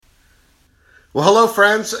Well, hello,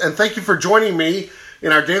 friends, and thank you for joining me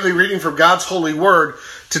in our daily reading from God's Holy Word.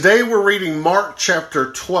 Today we're reading Mark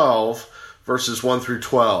chapter 12, verses 1 through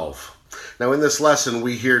 12. Now, in this lesson,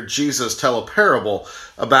 we hear Jesus tell a parable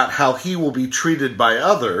about how he will be treated by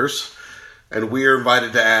others, and we are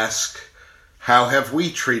invited to ask, how have we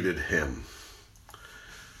treated him?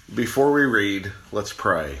 Before we read, let's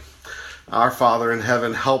pray. Our Father in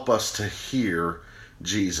heaven, help us to hear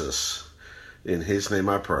Jesus. In his name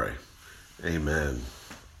I pray. Amen.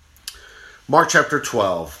 Mark chapter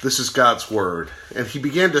 12, this is God's word. And he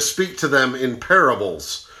began to speak to them in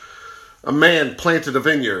parables. A man planted a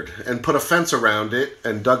vineyard and put a fence around it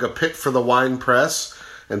and dug a pit for the winepress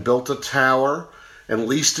and built a tower and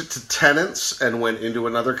leased it to tenants and went into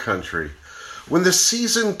another country. When the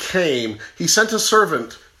season came, he sent a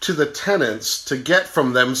servant to the tenants to get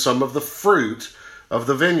from them some of the fruit of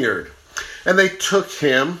the vineyard. And they took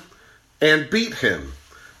him and beat him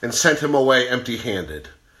and sent him away empty-handed.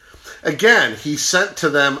 Again, he sent to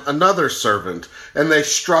them another servant, and they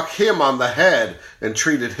struck him on the head and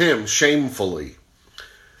treated him shamefully.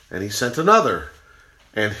 And he sent another,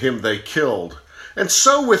 and him they killed. And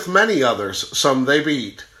so with many others, some they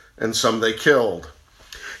beat, and some they killed.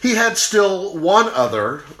 He had still one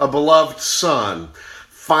other, a beloved son.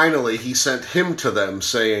 Finally, he sent him to them,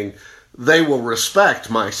 saying, "They will respect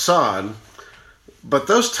my son." But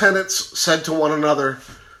those tenants said to one another,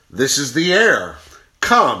 "This is the heir.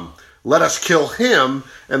 Come, let us kill him,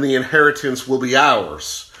 and the inheritance will be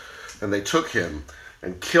ours." And they took him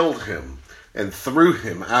and killed him and threw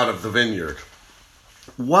him out of the vineyard.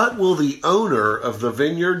 What will the owner of the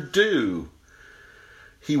vineyard do?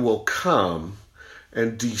 He will come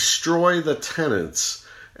and destroy the tenants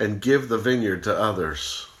and give the vineyard to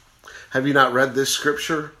others. Have you not read this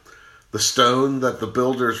scripture? The stone that the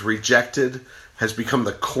builders rejected has become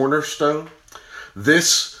the cornerstone.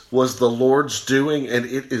 This was the Lord's doing, and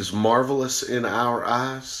it is marvelous in our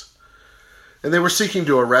eyes. And they were seeking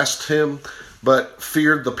to arrest him, but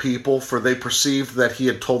feared the people, for they perceived that he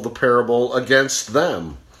had told the parable against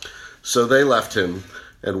them. So they left him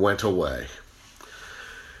and went away.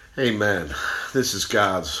 Amen. This is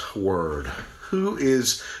God's word. Who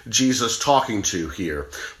is Jesus talking to here?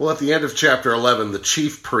 Well, at the end of chapter 11, the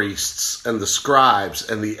chief priests and the scribes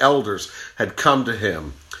and the elders had come to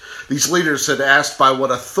him. These leaders had asked by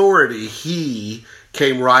what authority he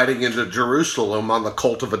came riding into Jerusalem on the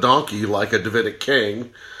colt of a donkey like a Davidic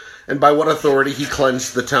king, and by what authority he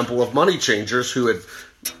cleansed the temple of money changers who had,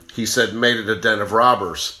 he said, made it a den of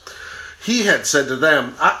robbers. He had said to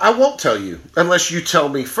them, I won't tell you unless you tell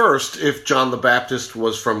me first if John the Baptist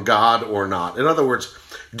was from God or not. In other words,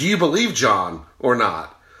 do you believe John or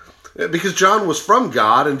not? Because John was from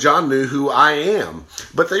God and John knew who I am.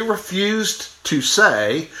 But they refused to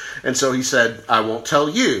say, and so he said, I won't tell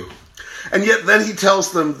you. And yet then he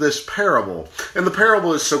tells them this parable. And the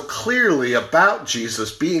parable is so clearly about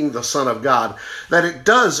Jesus being the Son of God that it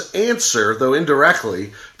does answer, though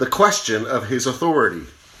indirectly, the question of his authority.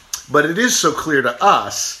 But it is so clear to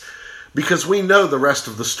us because we know the rest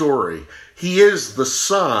of the story. He is the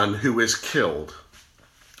Son who is killed.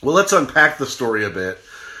 Well, let's unpack the story a bit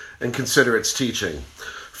and consider its teaching.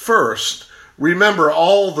 First, remember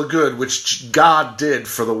all the good which God did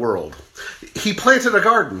for the world. He planted a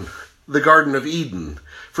garden, the Garden of Eden,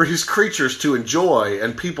 for his creatures to enjoy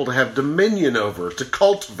and people to have dominion over, to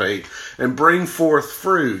cultivate and bring forth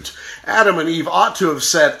fruit. Adam and Eve ought to have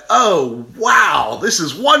said, "Oh, wow, this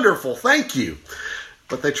is wonderful, thank you."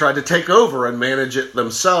 But they tried to take over and manage it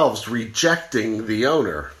themselves, rejecting the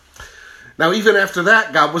owner. Now, even after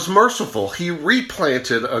that, God was merciful. He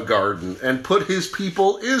replanted a garden and put his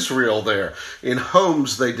people Israel there in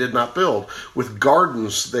homes they did not build, with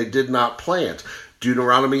gardens they did not plant.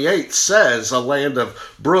 Deuteronomy 8 says, a land of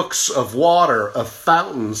brooks of water, of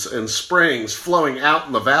fountains and springs flowing out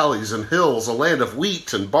in the valleys and hills, a land of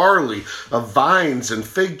wheat and barley, of vines and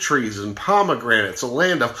fig trees and pomegranates, a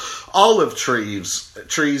land of olive trees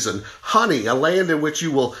and honey, a land in which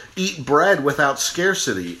you will eat bread without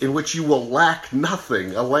scarcity, in which you will lack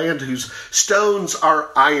nothing, a land whose stones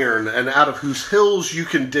are iron and out of whose hills you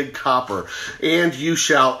can dig copper, and you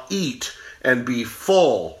shall eat and be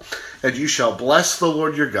full. And you shall bless the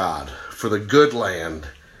Lord your God for the good land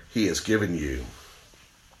he has given you.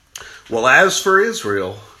 Well, as for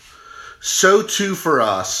Israel, so too for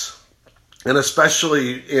us, and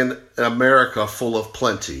especially in America full of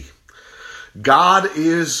plenty. God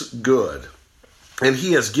is good, and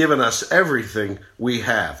he has given us everything we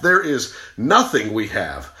have. There is nothing we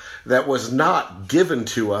have that was not given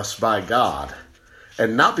to us by God,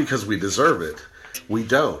 and not because we deserve it. We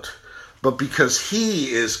don't. But because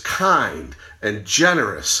he is kind and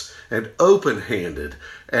generous and open-handed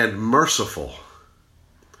and merciful.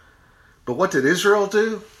 But what did Israel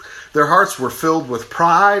do? Their hearts were filled with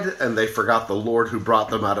pride, and they forgot the Lord who brought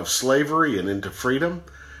them out of slavery and into freedom,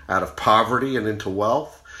 out of poverty and into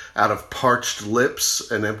wealth, out of parched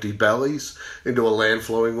lips and empty bellies, into a land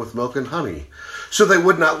flowing with milk and honey. So they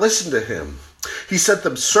would not listen to him. He sent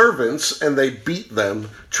them servants, and they beat them,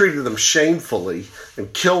 treated them shamefully,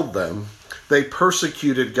 and killed them. They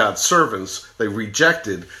persecuted God's servants. They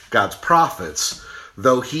rejected God's prophets,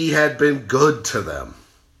 though he had been good to them.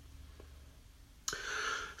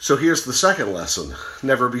 So here's the second lesson.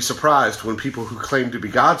 Never be surprised when people who claim to be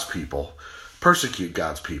God's people persecute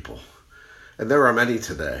God's people. And there are many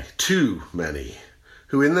today, too many,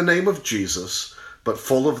 who in the name of Jesus, but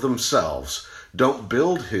full of themselves, don't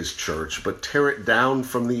build his church, but tear it down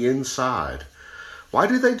from the inside. Why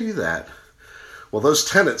do they do that? Well, those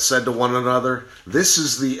tenants said to one another, "This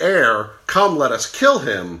is the heir. Come, let us kill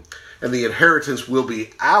him, and the inheritance will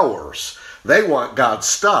be ours." They want God's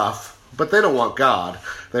stuff, but they don't want God.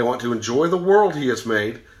 They want to enjoy the world he has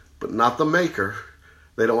made, but not the maker.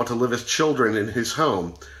 They don't want to live as children in his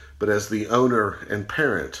home, but as the owner and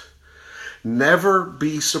parent. Never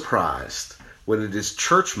be surprised when it is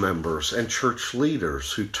church members and church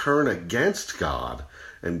leaders who turn against God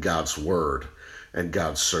and God's word and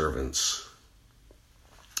God's servants.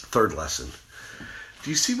 Third lesson. Do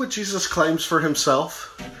you see what Jesus claims for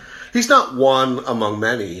himself? He's not one among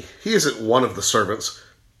many. He isn't one of the servants,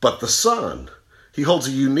 but the Son. He holds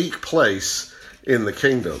a unique place in the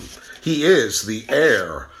kingdom. He is the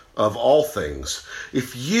heir of all things.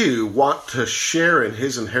 If you want to share in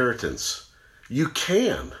his inheritance, you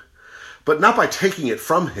can. But not by taking it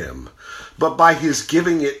from him, but by his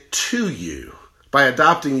giving it to you, by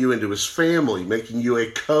adopting you into his family, making you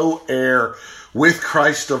a co-heir with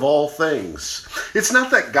Christ of all things. It's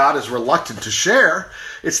not that God is reluctant to share.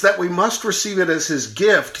 It's that we must receive it as his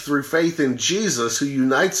gift through faith in Jesus, who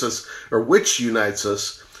unites us, or which unites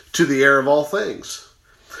us, to the heir of all things.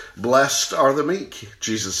 Blessed are the meek,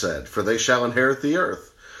 Jesus said, for they shall inherit the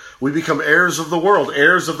earth. We become heirs of the world,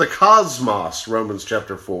 heirs of the cosmos, Romans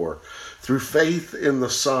chapter 4, through faith in the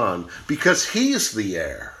Son, because he's the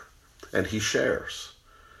heir, and he shares.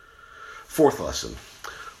 Fourth lesson.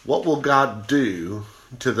 What will God do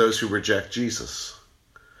to those who reject Jesus?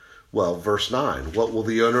 Well, verse 9, what will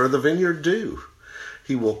the owner of the vineyard do?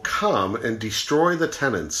 He will come and destroy the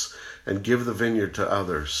tenants and give the vineyard to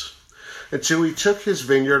others. And so he took his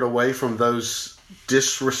vineyard away from those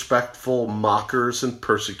disrespectful mockers and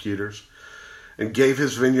persecutors and gave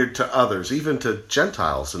his vineyard to others, even to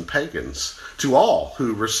Gentiles and pagans, to all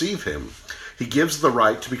who receive him. He gives the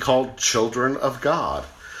right to be called children of God.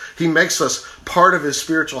 He makes us part of his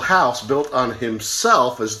spiritual house built on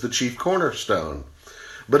himself as the chief cornerstone.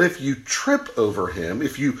 But if you trip over him,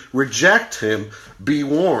 if you reject him, be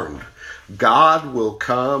warned. God will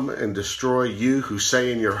come and destroy you who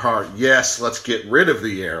say in your heart, yes, let's get rid of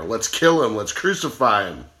the heir. Let's kill him. Let's crucify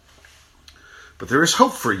him. But there is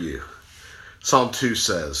hope for you. Psalm 2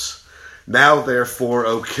 says, now therefore,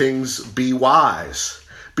 O kings, be wise.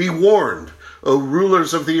 Be warned, O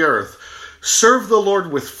rulers of the earth. Serve the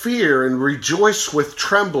Lord with fear and rejoice with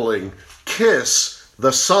trembling. Kiss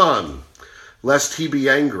the Son, lest he be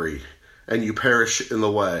angry and you perish in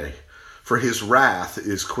the way, for his wrath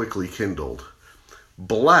is quickly kindled.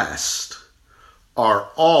 Blessed are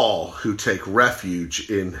all who take refuge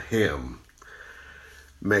in him.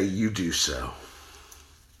 May you do so.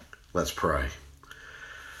 Let's pray.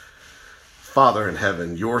 Father in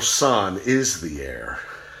heaven, your Son is the heir.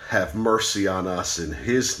 Have mercy on us in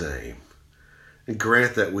his name. And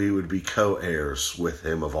grant that we would be co-heirs with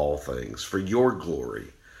him of all things, for your glory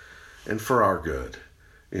and for our good.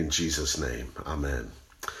 In Jesus' name, amen.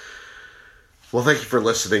 Well, thank you for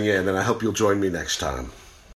listening in, and I hope you'll join me next time.